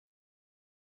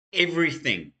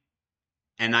Everything,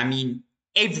 and I mean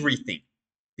everything,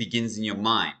 begins in your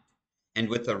mind. And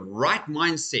with the right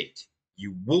mindset,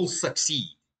 you will succeed.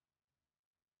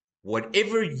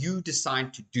 Whatever you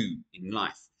decide to do in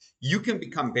life, you can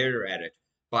become better at it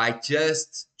by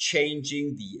just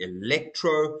changing the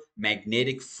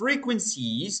electromagnetic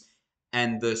frequencies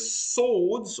and the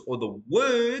swords or the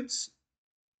words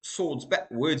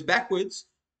backwards,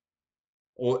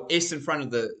 or S in front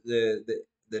of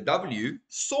the W,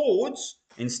 swords,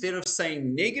 instead of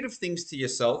saying negative things to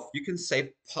yourself, you can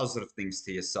say positive things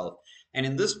to yourself. And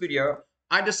in this video,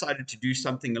 I decided to do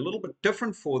something a little bit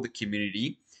different for the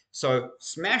community. So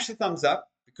smash the thumbs up,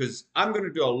 because I'm going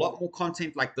to do a lot more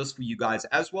content like this for you guys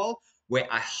as well, where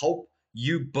I help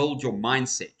you build your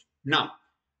mindset. Now,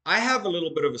 I have a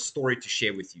little bit of a story to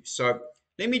share with you. So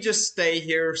let me just stay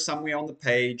here somewhere on the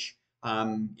page.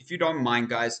 If you don't mind,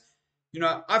 guys,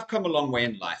 I've come a long way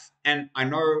in life, and I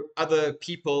know other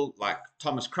people like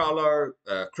Thomas Crowler,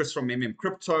 Chris from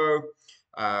Crypto,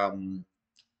 um,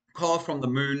 Carl from the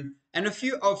Moon, and a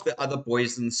few of the other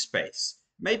boys in space.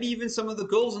 Maybe even some of the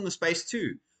girls in the space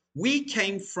too. We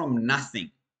came from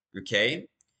nothing, okay?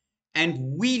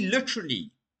 And we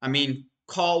literally, I mean,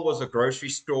 Carl was a grocery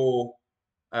store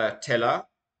teller.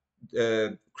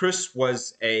 Chris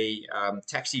was a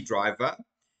taxi driver.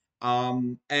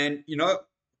 And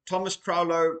Thomas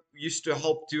Crowlow used to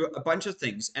help do a bunch of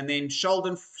things. And then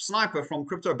Sheldon Sniper from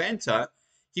Crypto Banter,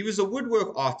 he was a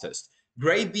woodwork artist.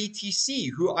 Gray BTC,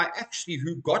 who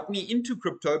got me into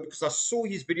crypto because I saw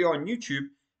his video on YouTube,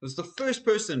 was the first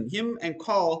person. Him and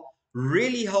Carl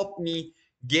really helped me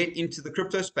get into the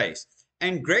crypto space.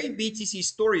 And Gray BTC's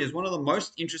story is one of the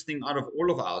most interesting out of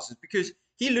all of ours, is because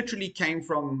he literally came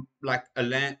from like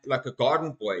a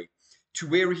garden boy to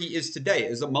where he is today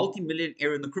as a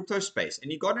multi-millionaire in the crypto space.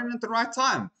 And he got in at the right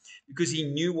time because he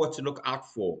knew what to look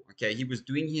out for. Okay, he was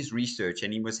doing his research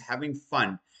and he was having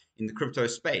fun in the crypto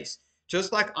space.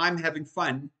 Just like I'm having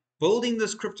fun building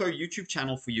this crypto YouTube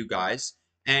channel for you guys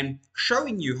and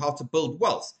showing you how to build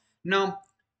wealth. Now,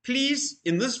 please,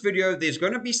 in this video, there's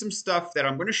going to be some stuff that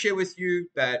I'm going to share with you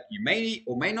that you may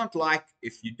or may not like.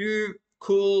 If you do,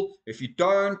 cool. If you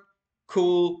don't,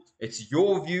 cool. It's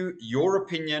your view, your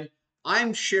opinion.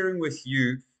 I'm sharing with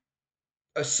you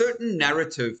a certain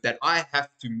narrative that I have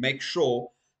to make sure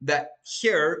that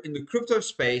here in the crypto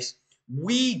space,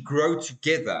 we grow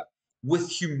together with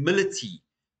humility,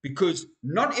 because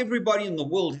not everybody in the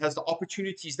world has the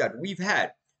opportunities that we've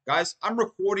had. Guys, I'm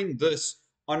recording this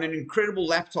on an incredible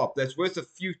laptop that's worth a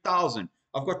few thousand.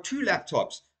 I've got two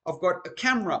laptops. I've got a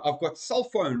camera. I've got cell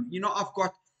phone. I've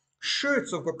got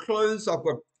shirts. I've got clothes. I've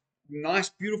got nice,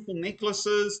 beautiful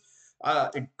necklaces,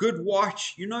 a good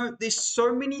watch. There's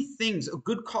so many things. A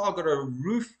good car, got a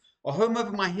roof, a home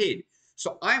over my head.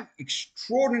 So I'm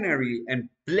extraordinarily and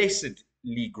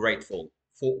blessedly grateful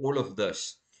for all of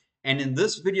this. And in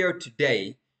this video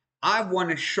today, I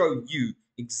want to show you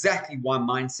exactly why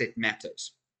mindset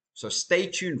matters. So stay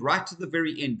tuned right to the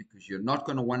very end, because you're not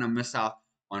going to want to miss out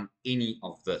on any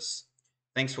of this.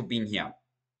 Thanks for being here.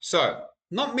 So,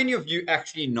 not many of you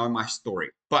actually know my story,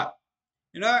 but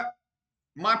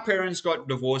my parents got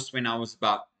divorced when I was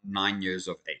about 9 years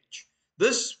of age.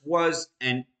 This was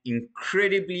an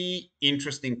incredibly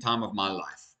interesting time of my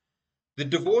life. The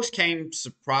divorce came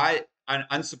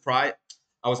unsurprised.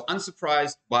 I was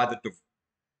unsurprised by the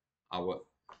divorce.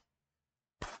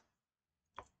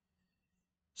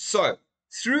 So,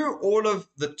 through all of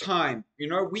the time,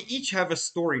 we each have a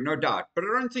story, no doubt, but I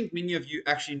don't think many of you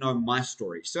actually know my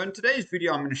story. So, in today's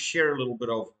video, I'm going to share a little bit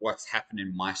of what's happened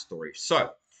in my story.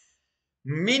 So,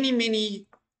 many, many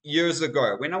years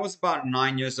ago, when I was about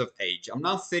 9 years of age, I'm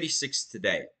now 36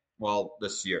 today. Well,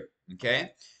 this year,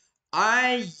 okay?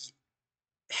 My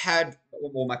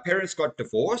parents got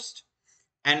divorced,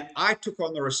 and I took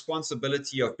on the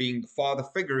responsibility of being the father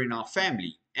figure in our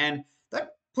family. And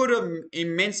that put an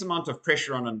immense amount of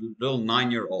pressure on a little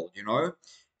 9-year-old, And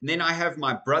then I have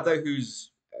my brother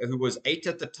who was 8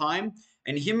 at the time,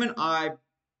 and him and I,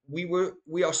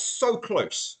 we are so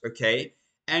close, okay?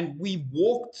 And we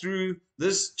walked through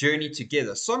this journey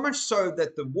together. So much so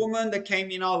that the woman that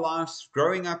came in our lives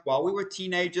growing up while we were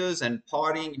teenagers and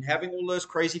partying and having all those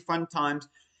crazy fun times,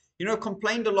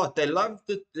 complained a lot. They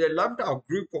loved our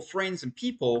group of friends and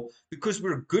people because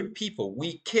we're good people.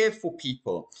 We care for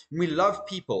people. We love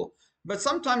people. But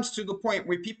sometimes to the point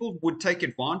where people would take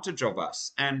advantage of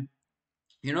us. And,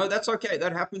 that's okay.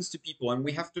 That happens to people. And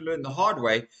we have to learn the hard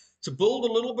way to build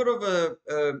a little bit of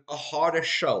a harder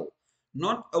shell.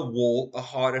 Not a wall, a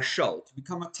harder shell. To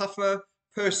become a tougher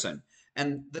person.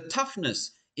 And the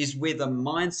toughness is where the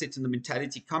mindset and the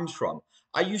mentality comes from.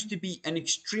 I used to be an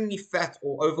extremely fat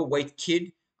or overweight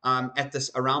kid at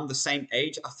this around the same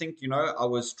age. I think, you know, I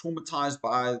was traumatized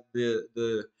by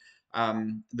the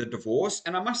divorce.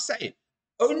 And I must say,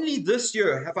 only this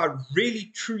year have I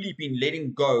really truly been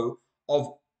letting go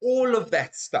of all of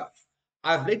that stuff.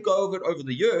 I've let go of it over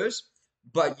the years,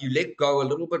 but you let go a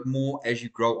little bit more as you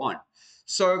grow on.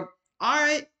 So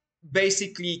I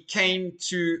basically came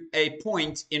to a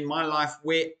point in my life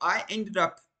where I ended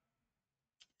up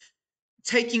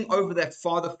taking over that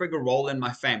father figure role in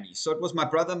my family. So it was my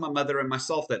brother, my mother, and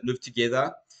myself that lived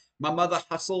together. My mother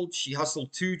hustled. She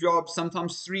hustled 2 jobs,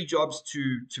 sometimes 3 jobs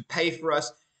to pay for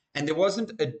us. And there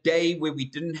wasn't a day where we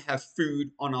didn't have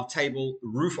food on our table,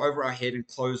 roof over our head, and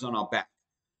clothes on our back.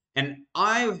 And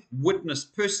I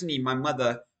witnessed personally my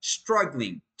mother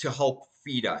struggling to help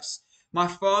feed us. My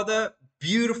father,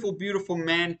 beautiful, beautiful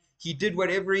man, he did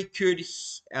whatever he could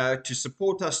to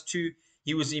support us too.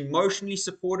 He was emotionally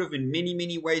supportive in many,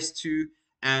 many ways too.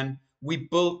 And we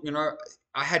built, you know,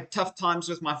 I had tough times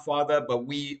with my father, but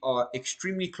we are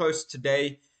extremely close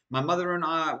today. My mother and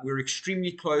I, we're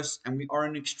extremely close, and we are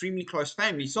an extremely close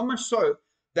family. So much so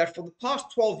that for the past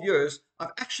 12 years,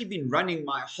 I've actually been running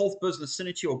my health business,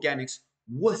 Synergy Organics,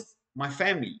 with my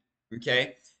family.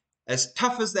 Okay. As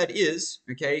tough as that is,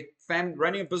 okay,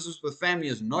 running a business with family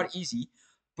is not easy,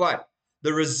 but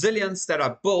the resilience that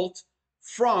I built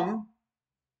from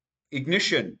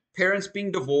ignition, parents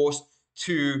being divorced,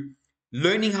 to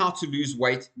learning how to lose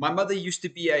weight. My mother used to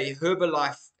be a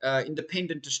Herbalife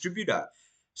independent distributor.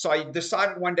 So I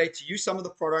decided one day to use some of the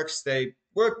products. They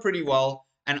work pretty well.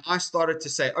 And I started to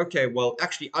say, okay, well,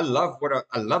 actually, I love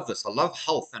I love this. I love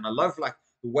health, and I love like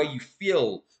the way you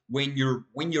feel when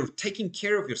you're taking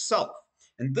care of yourself.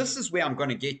 And this is where I'm going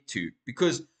to get to,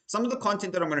 because some of the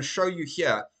content that I'm going to show you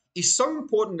here is so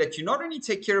important that you not only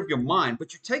take care of your mind,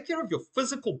 but you take care of your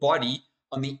physical body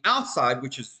on the outside,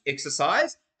 which is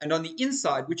exercise, and on the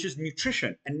inside, which is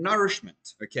nutrition and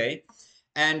nourishment. Okay.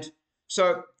 And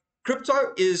so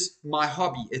crypto is my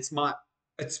hobby. It's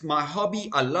my hobby.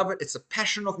 I love it. It's a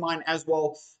passion of mine as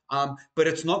well. But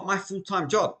it's not my full-time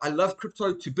job. I love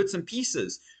crypto to bits and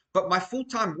pieces, but my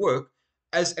full-time work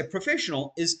as a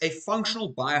professional is a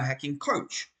functional biohacking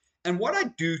coach. And what I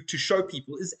do to show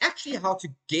people is actually how to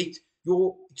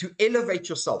to elevate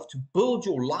yourself, to build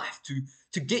your life,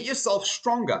 to get yourself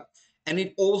stronger. And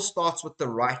it all starts with the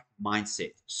right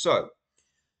mindset. So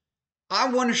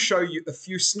I want to show you a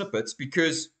few snippets,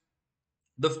 because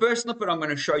the first snippet I'm going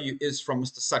to show you is from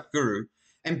Mr. Satguru.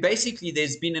 And basically,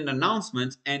 there's been an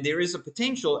announcement, and there is a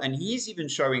potential, and he's even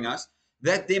showing us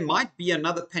that there might be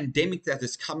another pandemic that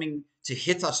is coming to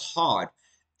hit us hard.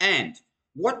 And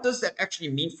what does that actually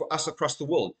mean for us across the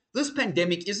world? This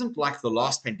pandemic isn't like the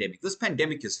last pandemic. This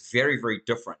pandemic is very, very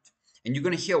different. And you're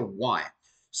going to hear why.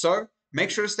 So make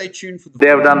sure to stay tuned for the… They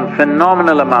have done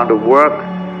phenomenal amount of work,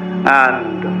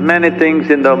 and many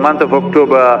things in the month of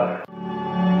October.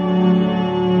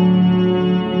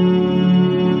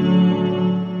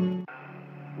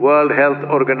 World Health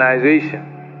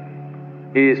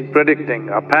Organization is predicting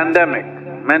a pandemic,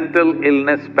 mental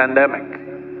illness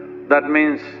pandemic. That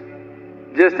means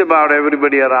just about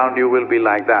everybody around you will be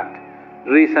like that.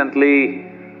 Recently,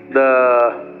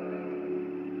 the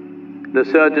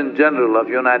Surgeon General of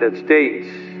United States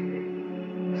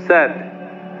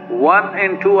said 1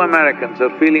 in 2 Americans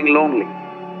are feeling lonely.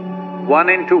 1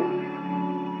 in 2.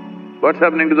 What's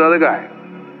happening to the other guy?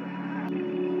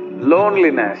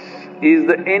 Loneliness is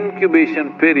the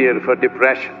incubation period for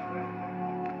depression.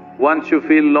 Once you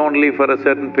feel lonely for a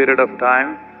certain period of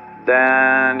time,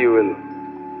 then you will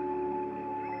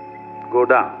go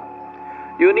down.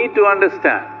 You need to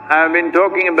understand, I've been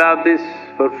talking about this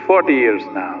for 40 years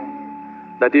now,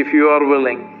 that if you are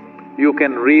willing, you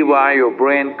can rewire your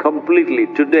brain completely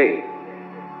today.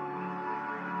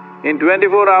 In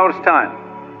 24 hours'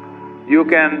 time, you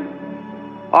can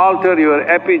alter your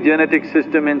epigenetic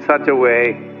system in such a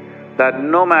way that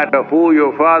no matter who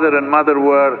your father and mother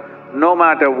were, no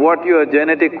matter what your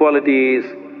genetic quality is,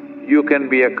 you can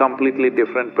be a completely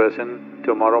different person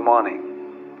tomorrow morning.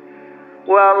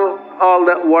 Well, all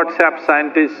the WhatsApp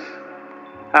scientists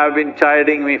have been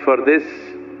chiding me for this.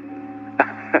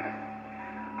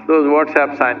 Those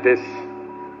WhatsApp scientists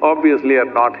obviously are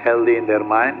not healthy in their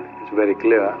mind, it's very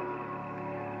clear.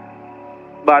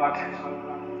 But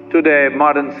today,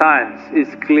 modern science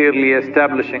is clearly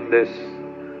establishing this,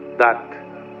 that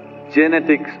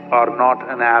genetics are not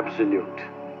an absolute.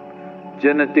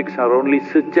 Genetics are only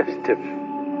suggestive.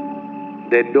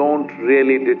 They don't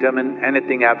really determine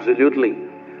anything absolutely.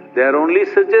 They are only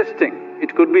suggesting,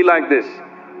 it could be like this,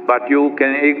 but you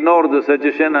can ignore the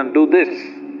suggestion and do this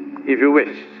if you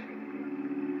wish.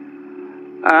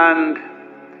 And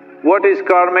what is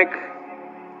karmic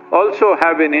also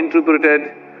have been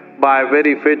interpreted by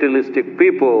very fatalistic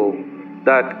people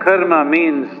that karma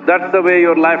means that's the way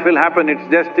your life will happen, it's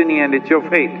destiny and it's your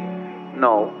fate.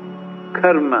 No,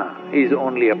 karma is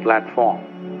only a platform.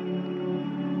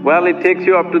 Well, it takes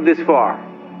you up to this far.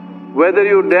 Whether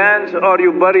you dance or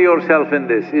you bury yourself in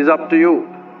this is up to you.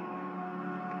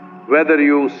 Whether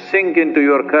you sink into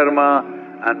your karma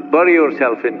and bury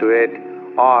yourself into it,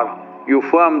 or you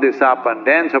firm this up and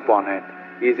dance upon it,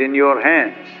 is in your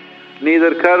hands.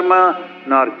 Neither karma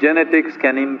nor genetics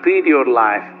can impede your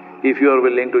life if you are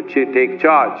willing to take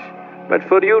charge. But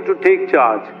for you to take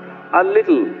charge, a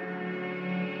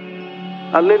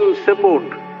little support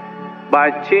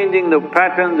by changing the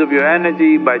patterns of your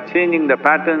energy, by changing the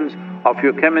patterns of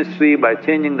your chemistry, by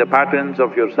changing the patterns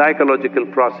of your psychological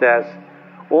process,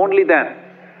 only then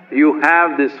you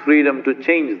have this freedom to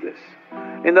change this.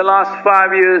 In the last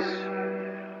 5 years,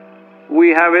 we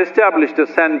have established a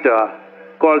center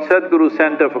called Sadhguru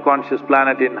Center for Conscious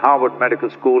Planet in Harvard Medical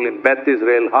School in Beth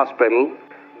Israel Hospital.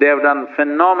 They have done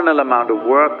phenomenal amount of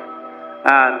work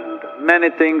and many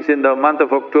things. In the month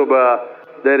of October,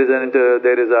 there is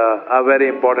a very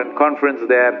important conference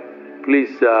there.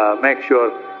 Please make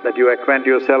sure that you acquaint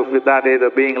yourself with that, either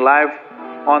being live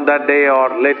on that day or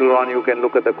later on you can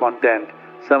look at the content.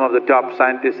 Some of the top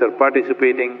scientists are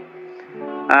participating.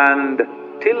 And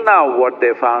till now what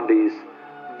they found is,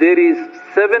 there is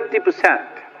 70%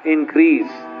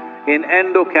 increase in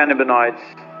endocannabinoids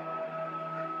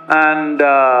and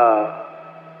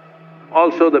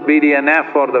also the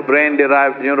BDNF or the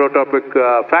brain-derived neurotropic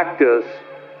factors.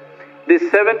 This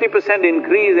 70%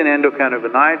 increase in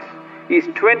endocannabinoids is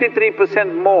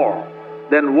 23% more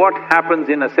than what happens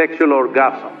in a sexual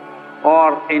orgasm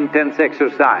or intense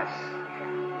exercise.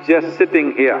 Just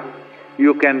sitting here,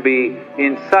 you can be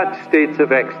in such states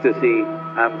of ecstasy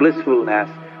and blissfulness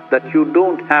that you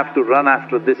don't have to run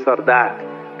after this or that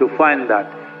to find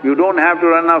that. You don't have to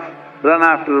run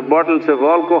after bottles of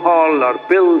alcohol or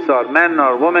pills or men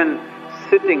or women.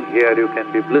 Sitting here you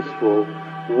can be blissful.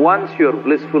 Once you're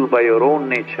blissful by your own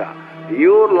nature,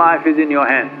 your life is in your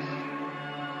hands.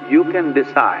 You can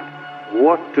decide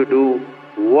what to do,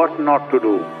 what not to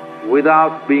do,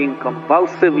 without being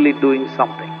compulsively doing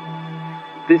something.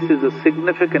 This is a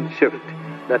significant shift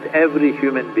that every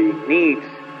human being needs.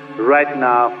 Right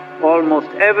now, almost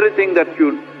everything that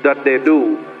they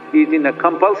do is in a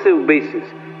compulsive basis.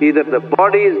 Either the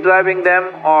body is driving them,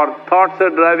 or thoughts are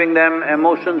driving them,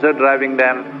 emotions are driving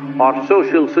them, or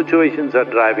social situations are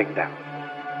driving them.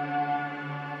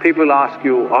 People ask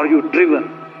you, are you driven?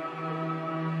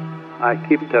 I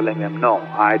keep telling them, no,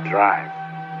 I drive.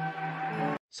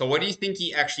 So what do you think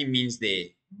he actually means there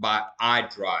by I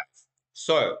drive?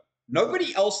 So,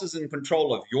 nobody else is in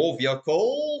control of your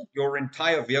vehicle, your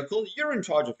entire vehicle. You're in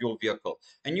charge of your vehicle,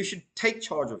 and you should take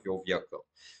charge of your vehicle.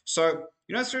 So,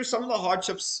 through some of the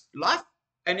hardships, life,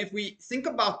 and if we think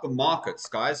about the markets,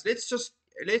 guys, let's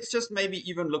just maybe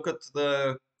even look at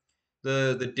the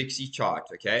Dixie chart,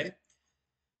 okay?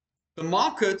 The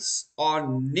markets are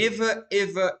never,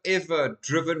 ever, ever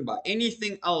driven by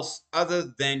anything else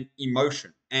other than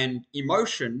emotion. And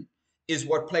emotion is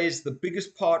what plays the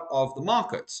biggest part of the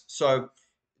markets. So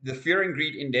the fear and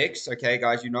greed index, okay,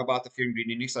 guys, you know about the fear and greed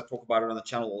index. I talk about it on the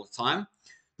channel all the time.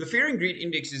 The fear and greed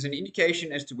index is an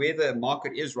indication as to where the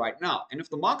market is right now. And if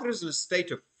the market is in a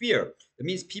state of fear, that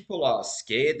means people are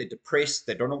scared, they're depressed,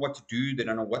 they don't know what to do, they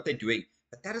don't know what they're doing.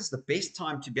 But that is the best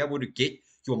time to be able to get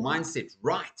your mindset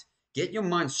right. Get your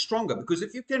mind stronger, because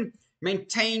if you can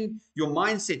maintain your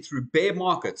mindset through bear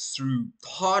markets, through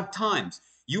hard times,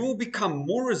 you will become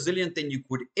more resilient than you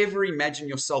could ever imagine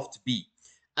yourself to be.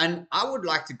 And I would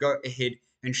like to go ahead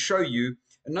and show you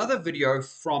another video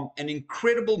from an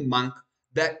incredible monk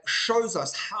that shows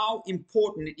us how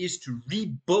important it is to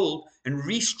rebuild and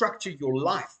restructure your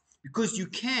life, because you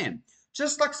can.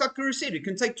 Just like Sadhguru said, it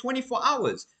can take 24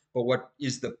 hours. But what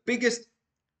is the biggest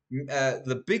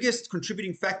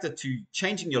contributing factor to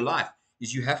changing your life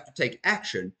is you have to take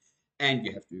action, and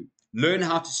you have to learn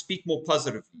how to speak more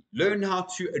positively, learn how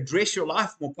to address your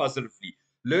life more positively,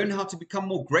 learn how to become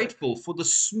more grateful for the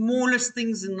smallest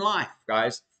things in life,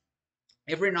 guys.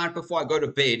 Every night before I go to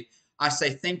bed, I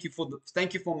say thank you for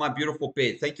my beautiful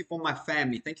bed, thank you for my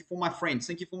family, thank you for my friends,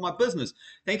 thank you for my business,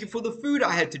 thank you for the food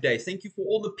I had today, thank you for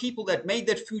all the people that made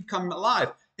that food come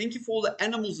alive, thank you for all the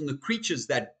animals and the creatures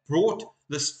that brought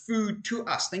this food to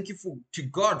us, thank you to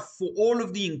God for all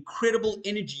of the incredible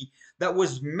energy that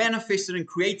was manifested and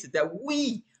created, that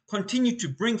we continue to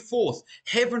bring forth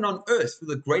heaven on earth for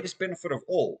the greatest benefit of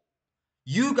all.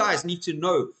 You guys need to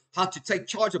know how to take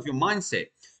charge of your mindset.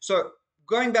 So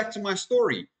going back to my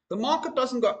story, the market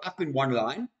doesn't go up in one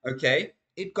line, okay?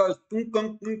 It goes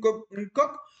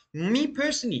me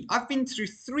personally, I've been through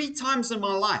 3 times in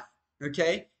my life,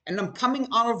 okay? And I'm coming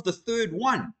out of the third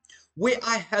one where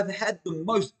I have had the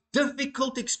most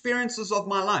difficult experiences of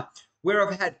my life, where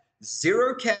I've had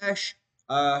zero cash,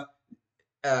 I've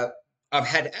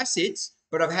had assets,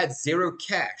 but I've had zero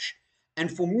cash.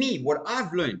 And for me, what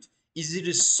I've learned is it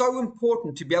is so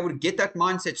important to be able to get that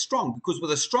mindset strong, because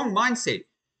with a strong mindset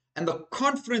and the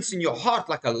confidence in your heart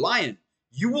like a lion,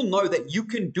 you will know that you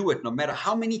can do it no matter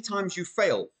how many times you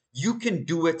fail. You can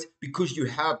do it because you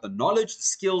have the knowledge, the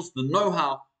skills, the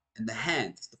know-how, and the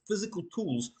hands, the physical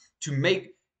tools to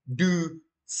do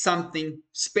something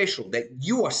special that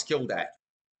you are skilled at.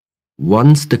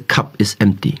 Once the cup is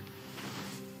empty,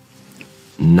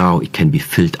 now it can be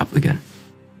filled up again.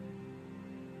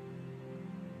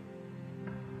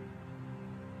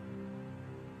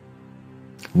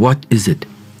 What is it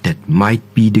that might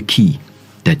be the key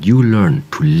that you learn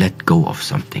to let go of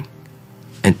something?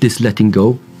 And this letting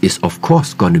go is of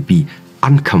course going to be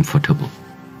uncomfortable.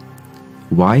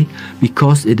 Why?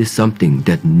 Because it is something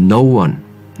that no one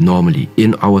normally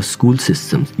in our school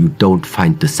systems, you don't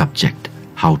find the subject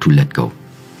how to let go.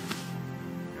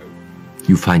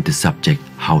 You find the subject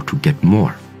how to get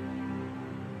more.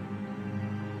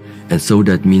 And so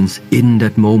that means in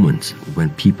that moment when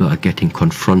people are getting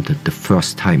confronted the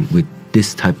first time with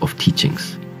this type of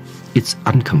teachings, it's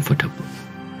uncomfortable.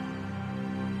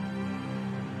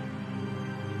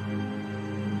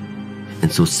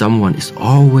 And so someone is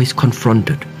always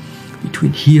confronted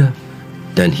between here,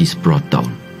 then he's brought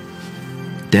down.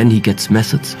 Then he gets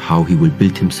methods how he will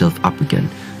build himself up again.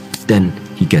 Then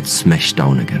he gets smashed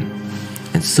down again.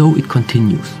 And so it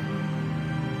continues.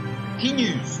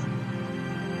 Continues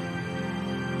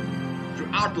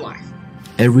throughout life.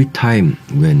 Every time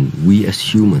when we as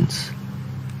humans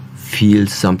feel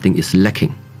something is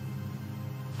lacking,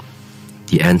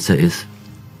 the answer is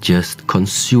just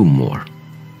consume more.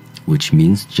 Which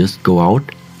means just go out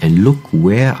and look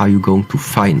where are you going to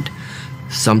find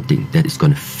something that is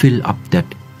going to fill up that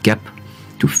gap,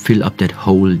 to fill up that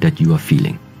hole that you are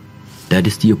feeling. That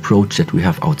is the approach that we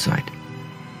have outside.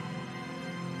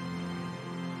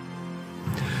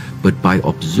 But by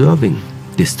observing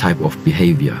this type of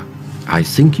behavior, I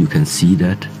think you can see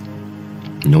that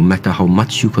no matter how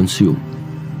much you consume,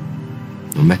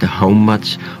 no matter how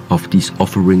much of these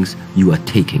offerings you are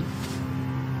taking,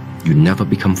 you never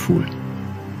become full.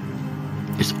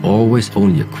 It's always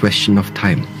only a question of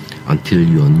time until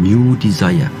your new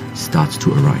desire starts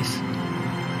to arise.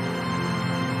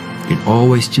 It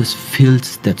always just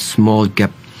fills that small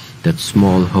gap, that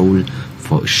small hole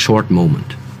for a short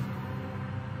moment.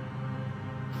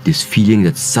 This feeling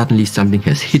that suddenly something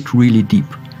has hit really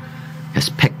deep, has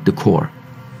pecked the core.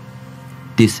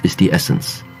 This is the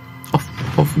essence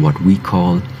of what we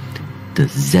call the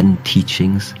Zen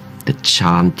teachings, the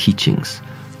Chan teachings,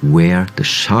 where the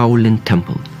Shaolin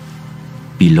Temple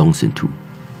belongs into.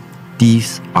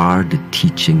 These are the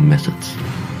teaching methods,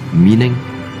 meaning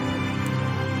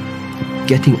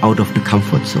getting out of the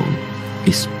comfort zone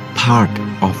is part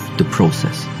of the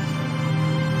process.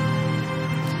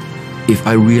 If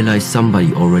I realize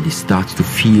somebody already starts to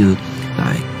feel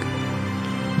like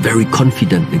very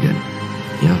confident again,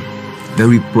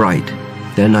 very bright,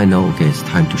 then I know, okay, it's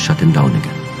time to shut him down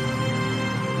again.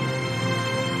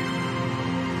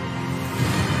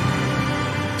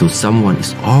 So someone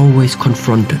is always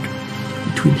confronted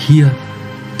between here,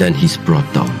 then he's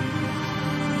brought down.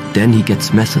 Then he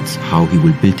gets methods how he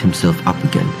will build himself up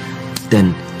again.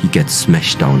 Then he gets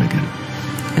smashed down again.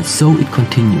 And so it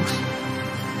continues.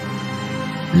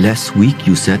 Last week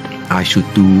you said I should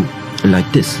do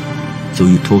like this. So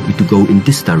you told me to go in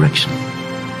this direction.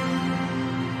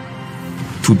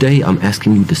 Today I'm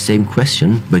asking you the same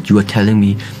question, but you are telling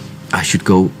me I should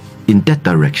go in that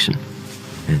direction.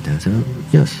 And I said,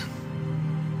 yes.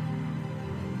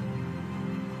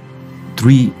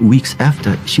 3 weeks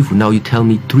after, Shifu, now you tell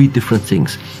me 3 different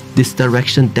things. This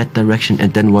direction, that direction,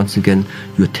 and then once again,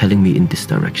 you're telling me in this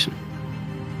direction.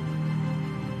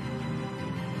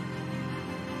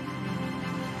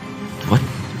 What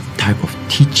type of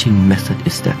teaching method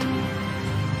is that?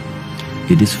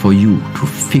 It is for you to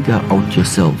figure out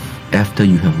yourself after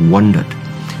you have wandered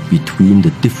between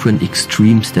the different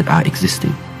extremes that are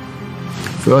existing.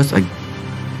 First, I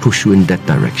push you in that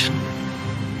direction.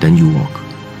 Then you walk.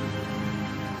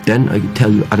 Then I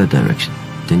tell you other direction.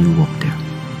 Then you walk there.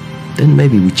 Then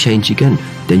maybe we change again.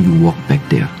 Then you walk back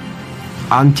there.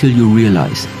 Until you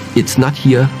realize it's not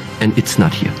here and it's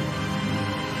not here.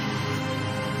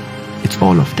 It's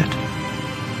all of that.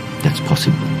 That's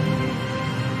possible.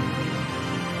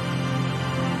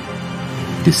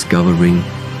 discovering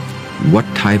what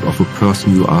type of a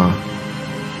person you are,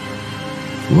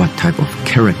 what type of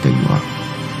character you are.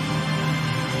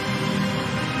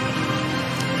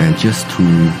 And just to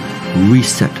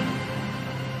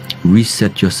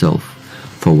reset yourself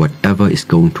for whatever is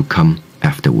going to come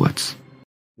afterwards.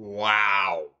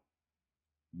 Wow.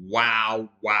 Wow,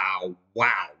 wow,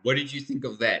 wow. What did you think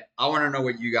of that? I want to know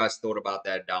what you guys thought about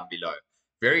that down below.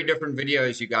 Very different video,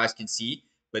 as you guys can see,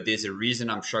 but there's a reason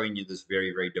I'm showing you this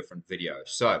very, very different video.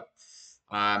 So,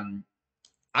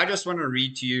 I just want to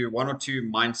read to you one or two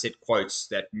mindset quotes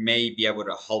that may be able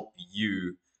to help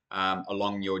you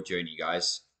along your journey,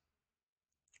 guys.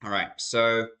 All right.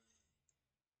 So,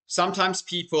 some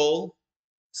people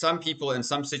in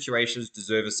some situations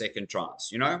deserve a second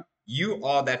chance. You know, you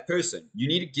are that person. You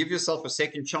need to give yourself a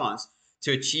second chance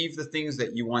to achieve the things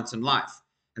that you want in life.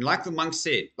 And like the monk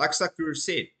said, like Sakuru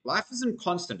said, life isn't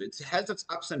constant. It has its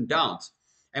ups and downs.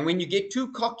 And when you get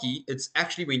too cocky, it's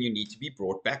actually when you need to be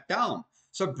brought back down.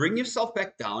 So bring yourself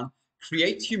back down,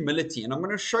 create humility. And I'm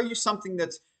going to show you something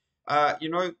that's,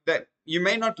 that you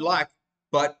may not like,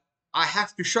 but I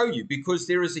have to show you because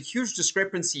there is a huge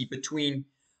discrepancy between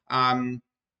the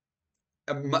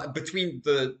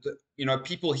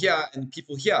people here and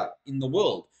people here in the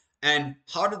world. And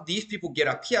how did these people get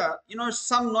up here? You know,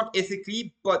 some not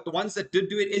ethically, but the ones that did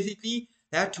do it ethically,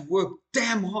 they had to work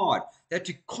damn hard. They had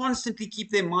to constantly keep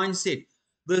their mindset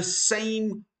the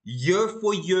same year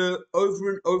for year, over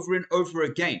and over and over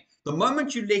again. The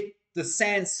moment you let the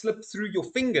sand slip through your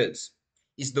fingers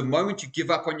is the moment you give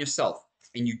up on yourself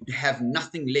and you have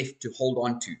nothing left to hold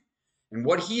on to. And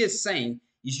what he is saying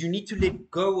is you need to let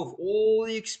go of all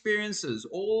the experiences,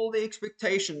 all the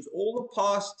expectations, all the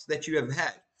pasts that you have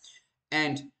had.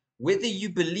 And whether you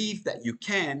believe that you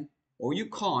can or you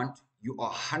can't, you are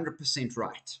 100%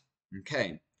 right.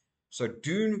 Okay. So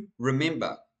do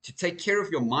remember to take care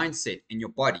of your mindset and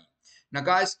your body. Now,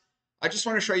 guys, I just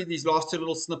want to show you these last two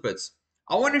little snippets.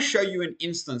 I want to show you an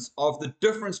instance of the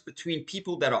difference between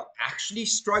people that are actually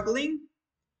struggling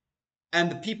and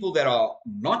the people that are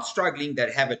not struggling,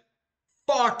 that have it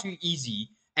far too easy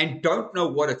and don't know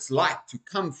what it's like to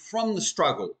come from the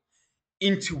struggle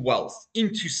into wealth,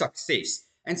 into success.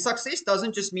 And success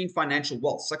doesn't just mean financial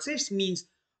wealth. Success means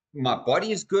my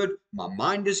body is good, my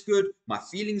mind is good, my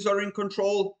feelings are in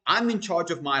control, I'm in charge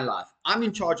of my life, I'm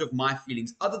in charge of my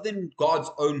feelings, other than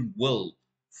God's own will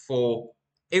for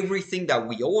everything that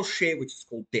we all share, which is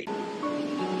called death.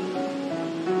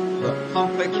 The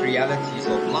complex realities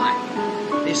of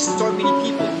life. There's so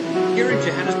many people here in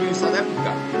Johannesburg, South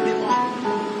Africa. There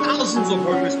are thousands of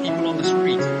homeless people on the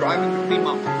streets driving between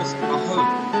my office and my home.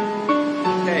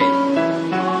 Okay,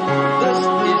 this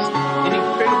is an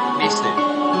incredible message.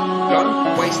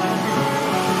 Don't waste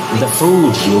food. The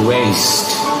food you waste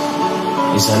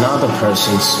is another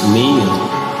person's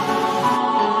meal.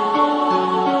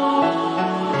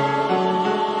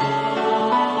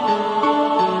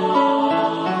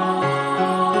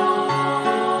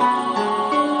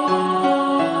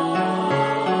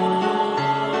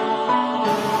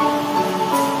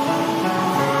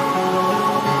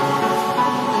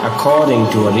 According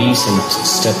to a recent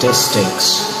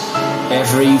statistics,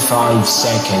 every 5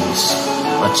 seconds,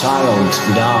 a child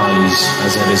dies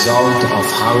as a result of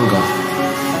hunger.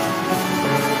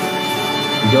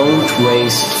 Don't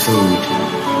waste food.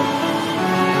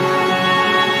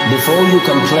 Before you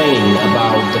complain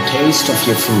about the taste of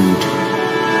your food,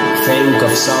 think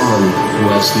of someone who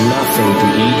has nothing to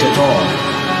eat at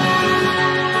all.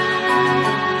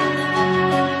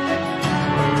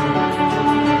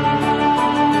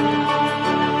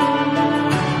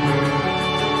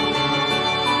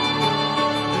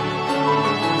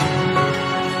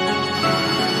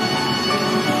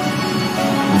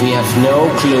 We have no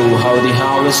clue how the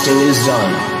harvesting is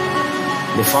done.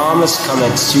 The farmers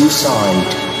commit suicide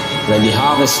when the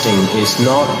harvesting is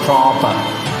not proper.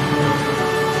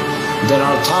 There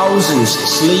are thousands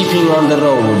sleeping on the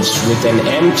roads with an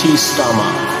empty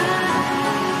stomach.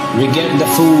 We get the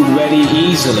food very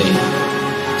easily,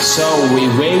 so we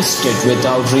waste it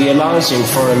without realizing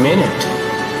for a minute.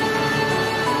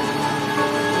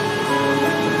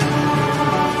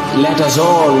 Let us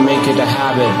all make it a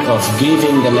habit of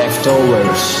giving the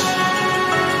leftovers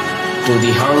to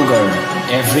the hunger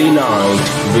every night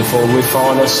before we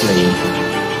fall asleep.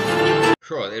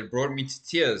 Sure, it brought me to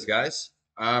tears, guys.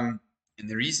 And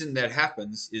the reason that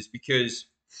happens is because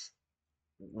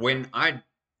when I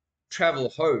travel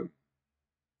home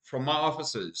from my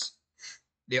offices,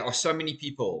 there are so many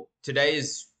people. Today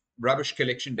is rubbish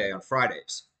collection day on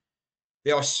Fridays.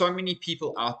 There are so many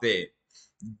people out there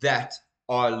that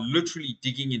are literally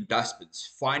digging in dustbins,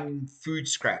 finding food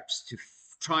scraps to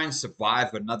try and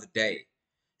survive another day.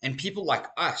 And people like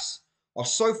us are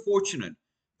so fortunate,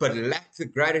 but lack the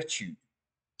gratitude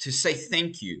to say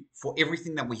thank you for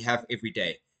everything that we have every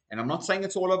day. And I'm not saying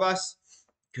it's all of us,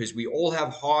 because we all have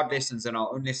hard lessons and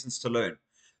our own lessons to learn.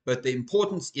 But the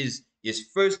importance is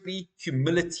firstly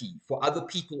humility for other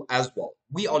people as well.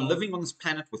 We are living on this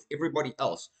planet with everybody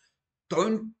else.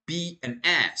 Don't be an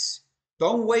ass.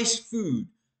 Don't waste food.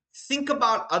 Think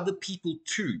about other people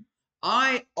too.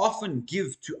 I often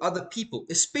give to other people,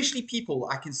 especially people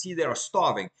I can see that are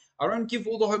starving. I don't give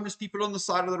all the homeless people on the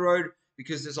side of the road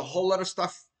because there's a whole lot of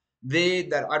stuff there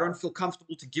that I don't feel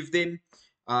comfortable to give them.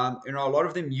 A lot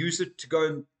of them use it to go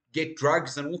and get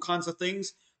drugs and all kinds of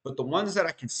things. But the ones that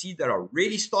I can see that are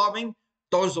really starving,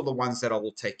 those are the ones that I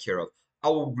will take care of. I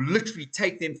will literally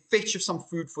take them, fetch some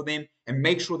food for them, and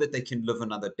make sure that they can live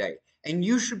another day. And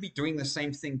you should be doing the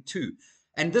same thing too.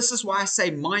 And this is why I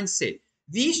say mindset.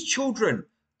 These children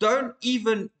don't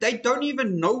even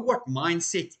know what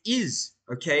mindset is,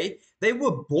 okay? They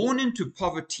were born into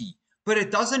poverty, but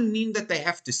it doesn't mean that they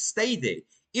have to stay there.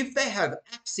 If they have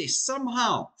access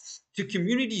somehow to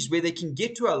communities where they can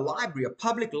get to a library, a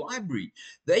public library,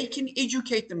 they can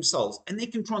educate themselves and they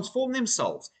can transform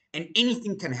themselves, and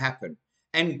anything can happen.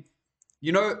 And,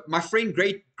 my friend,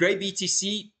 Gray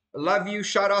BTC, love you.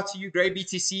 Shout out to you, Gray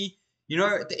BTC.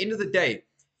 At the end of the day,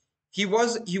 he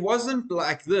wasn't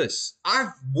like this.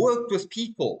 I've worked with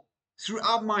people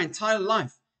throughout my entire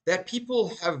life that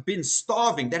people have been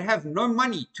starving, that have no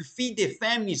money to feed their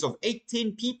families of 8,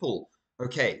 10 people.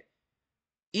 Okay.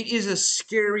 It is a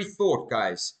scary thought,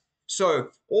 guys. So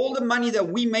all the money that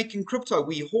we make in crypto,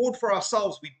 we hoard for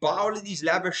ourselves. We buy all of these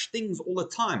lavish things all the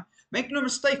time. Make no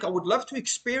mistake, I would love to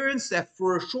experience that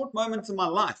for a short moment in my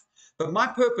life. But my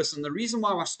purpose and the reason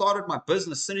why I started my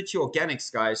business, Synergy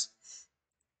Organics, guys,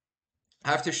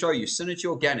 I have to show you, Synergy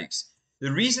Organics.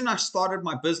 The reason I started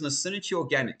my business, Synergy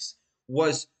Organics,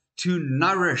 was to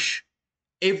nourish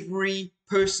every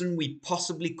person we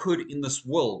possibly could in this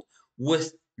world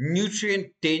with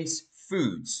nutrient-dense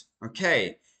foods,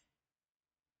 okay?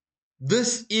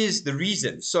 This is the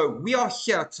reason. So we are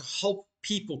here to help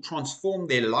people transform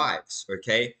their lives,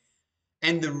 okay?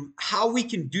 And how we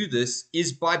can do this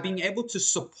is by being able to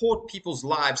support people's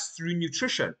lives through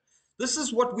nutrition. This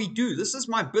is what we do. This is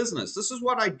my business. This is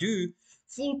what I do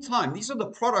full-time. These are the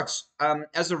products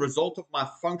as a result of my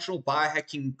functional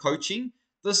biohacking coaching.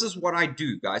 This is what I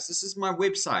do, guys. This is my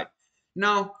website.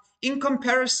 Now, in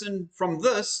comparison from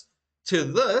this to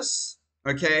this,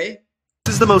 okay,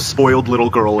 This is the most spoiled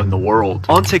little girl in the world.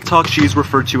 On TikTok, she is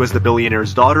referred to as the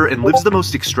billionaire's daughter and lives the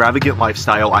most extravagant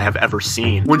lifestyle I have ever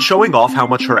seen. When showing off how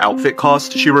much her outfit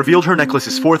cost, she revealed her necklace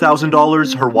is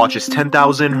 $4,000, her watch is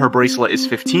 $10,000, her bracelet is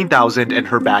 $15,000, and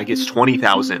her bag is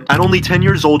 $20,000. At only 10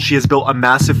 years old, she has built a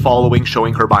massive following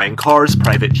showing her buying cars,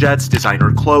 private jets,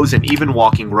 designer clothes, and even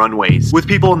walking runways. With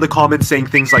people in the comments saying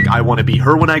things like, "I want to be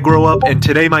her when I grow up," and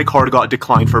 "Today my card got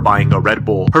declined for buying a Red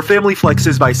Bull." Her family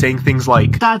flexes by saying things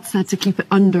like, "Dad said to keep it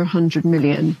under 100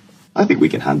 million. I think we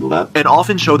can handle that." And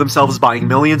often show themselves buying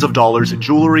millions of dollars in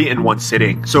jewelry in one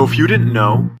sitting. So if you didn't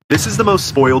know, this is the most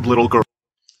spoiled little girl.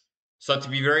 So to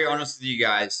be very honest with you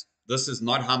guys, this is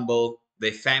not humble.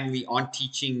 Their family aren't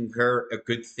teaching her a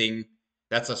good thing.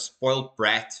 That's a spoiled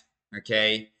brat,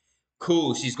 okay?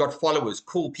 Cool, she's got followers.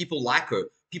 Cool, people like her.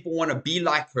 People want to be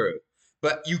like her.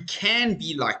 But you can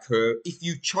be like her if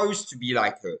you chose to be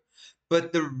like her.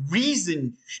 But the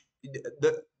reason,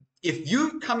 if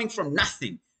you're coming from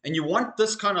nothing and you want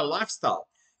this kind of lifestyle,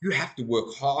 you have to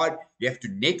work hard, you have to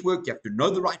network, you have to know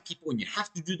the right people, and you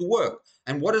have to do the work.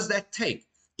 And what does that take?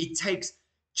 It takes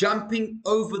jumping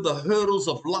over the hurdles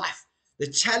of life, the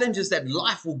challenges that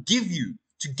life will give you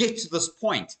to get to this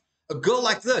point. A girl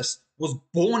like this was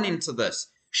born into this.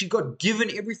 She got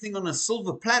given everything on a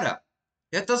silver platter.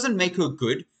 That doesn't make her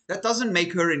good. That doesn't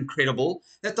make her incredible.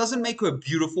 That doesn't make her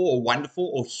beautiful or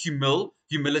wonderful or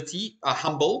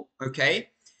humble, okay?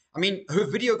 I mean, her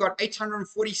video got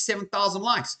 847,000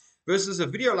 likes versus a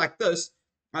video like this,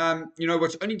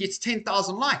 which only gets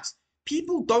 10,000 likes.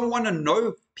 People don't want to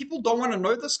know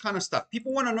this kind of stuff.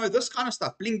 People want to know this kind of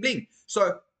stuff, bling, bling.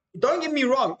 So don't get me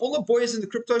wrong. All the boys in the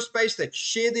crypto space that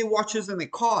share their watches and their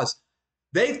cars,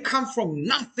 they've come from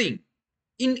nothing.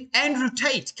 Andrew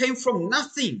Tate came from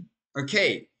nothing,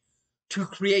 okay, to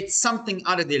create something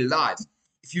out of their lives.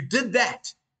 If you did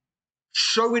that,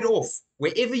 show it off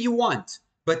wherever you want.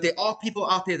 But there are people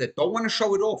out there that don't want to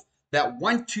show it off, that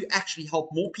want to actually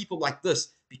help more people like this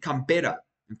become better,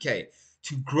 okay,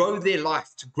 to grow their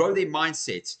life, to grow their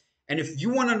mindsets. And if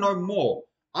you want to know more,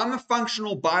 I'm a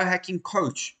functional biohacking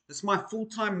coach. It's my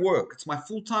full-time work. It's my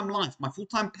full-time life, my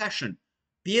full-time passion.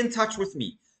 Be in touch with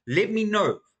me. Let me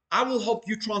know. I will help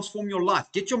you transform your life.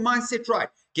 Get your mindset right.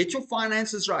 Get your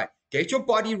finances right. Get your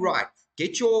body right.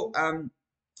 Get your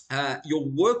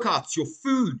workouts, your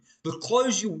food, the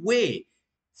clothes you wear.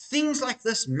 Things like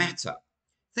this matter.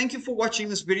 Thank you for watching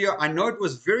this video. I know it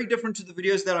was very different to the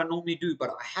videos that I normally do, but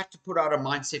I had to put out a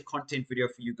mindset content video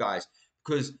for you guys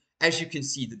because, as you can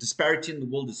see, the disparity in the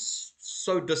world is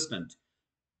so distant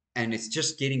and it's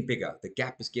just getting bigger. The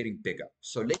gap is getting bigger.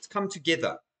 So let's come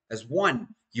together as one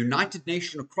united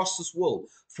nation across this world.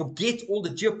 Forget all the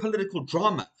geopolitical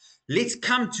drama. Let's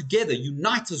come together,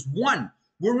 unite as one.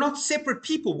 We're not separate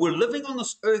people. We're living on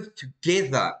this earth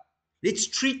together. Let's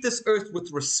treat this earth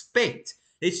with respect.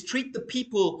 Let's treat the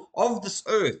people of this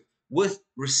earth with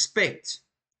respect.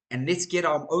 And let's get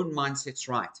our own mindsets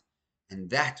right. And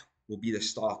that will be the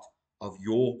start of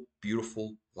your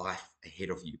beautiful life ahead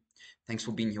of you. Thanks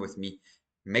for being here with me.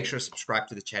 Make sure to subscribe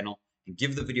to the channel and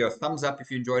give the video a thumbs up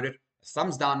if you enjoyed it, a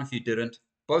thumbs down if you didn't.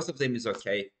 Both of them is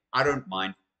okay. I don't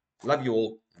mind. Love you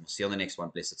all, and we'll see you on the next one.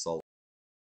 Blessed soul.